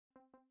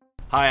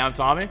Hi, I'm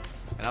Tommy.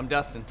 And I'm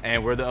Dustin.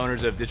 And we're the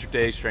owners of District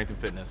H Strength and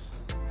Fitness.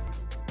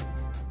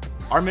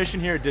 Our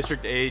mission here at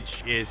District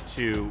H is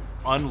to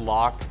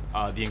unlock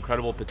the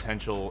incredible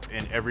potential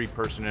in every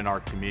person in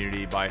our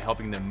community by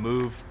helping them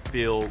move,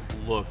 feel,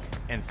 look,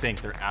 and think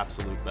their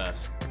absolute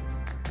best.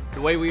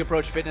 The way we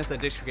approach fitness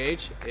at District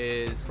H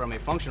is from a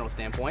functional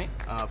standpoint.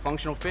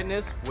 Functional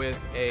fitness with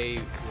a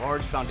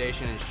large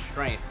foundation in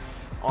strength.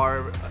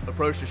 Our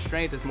approach to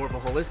strength is more of a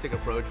holistic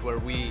approach where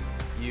we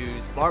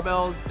use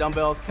barbells,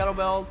 dumbbells,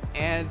 kettlebells,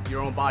 and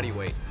your own body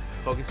weight,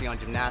 focusing on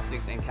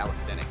gymnastics and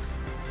calisthenics.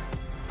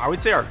 I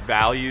would say our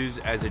values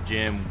as a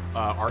gym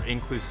are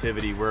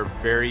inclusivity. We're a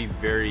very,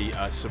 very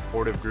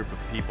supportive group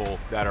of people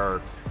that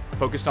are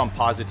focused on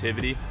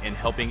positivity and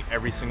helping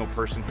every single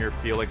person here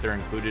feel like they're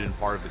included and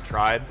part of the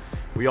tribe.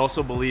 We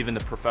also believe in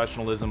the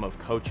professionalism of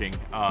coaching.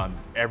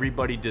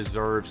 Everybody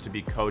deserves to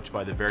be coached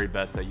by the very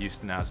best that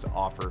Houston has to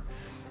offer.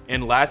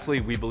 And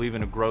lastly, we believe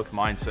in a growth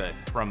mindset.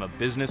 From a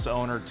business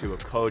owner to a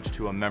coach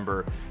to a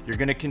member, you're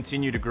going to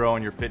continue to grow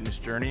on your fitness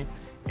journey,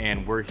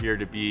 and we're here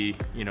to be,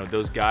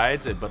 those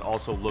guides, but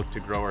also look to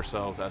grow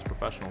ourselves as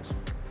professionals.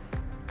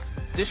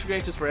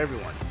 District H is for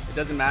everyone. It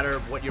doesn't matter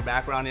what your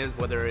background is,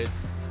 whether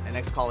it's an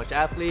ex-college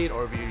athlete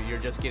or if you're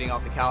just getting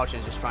off the couch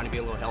and just trying to be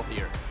a little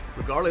healthier.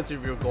 Regardless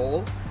of your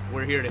goals,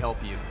 we're here to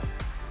help you.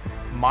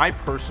 My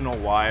personal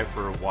why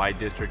for why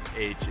District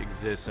H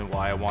exists and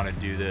why I want to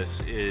do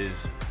this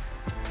is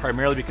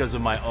primarily because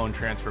of my own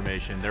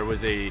transformation. There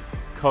was a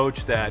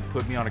coach that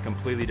put me on a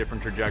completely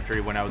different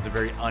trajectory when I was a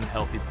very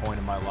unhealthy point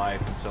in my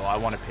life, and so I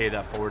want to pay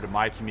that forward to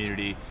my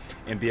community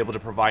and be able to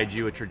provide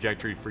you a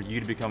trajectory for you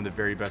to become the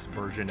very best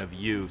version of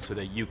you so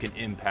that you can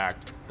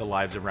impact the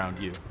lives around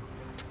you.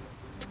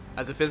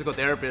 As a physical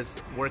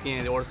therapist working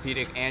in the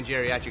orthopedic and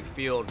geriatric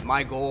field,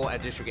 my goal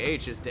at District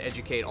H is to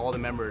educate all the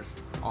members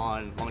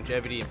on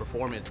longevity and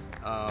performance,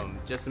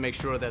 just to make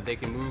sure that they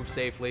can move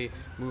safely,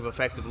 move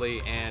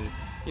effectively, and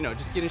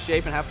just get in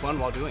shape and have fun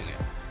while doing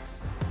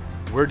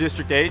it. We're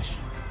District H.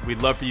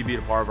 We'd love for you to be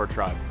a part of our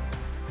tribe.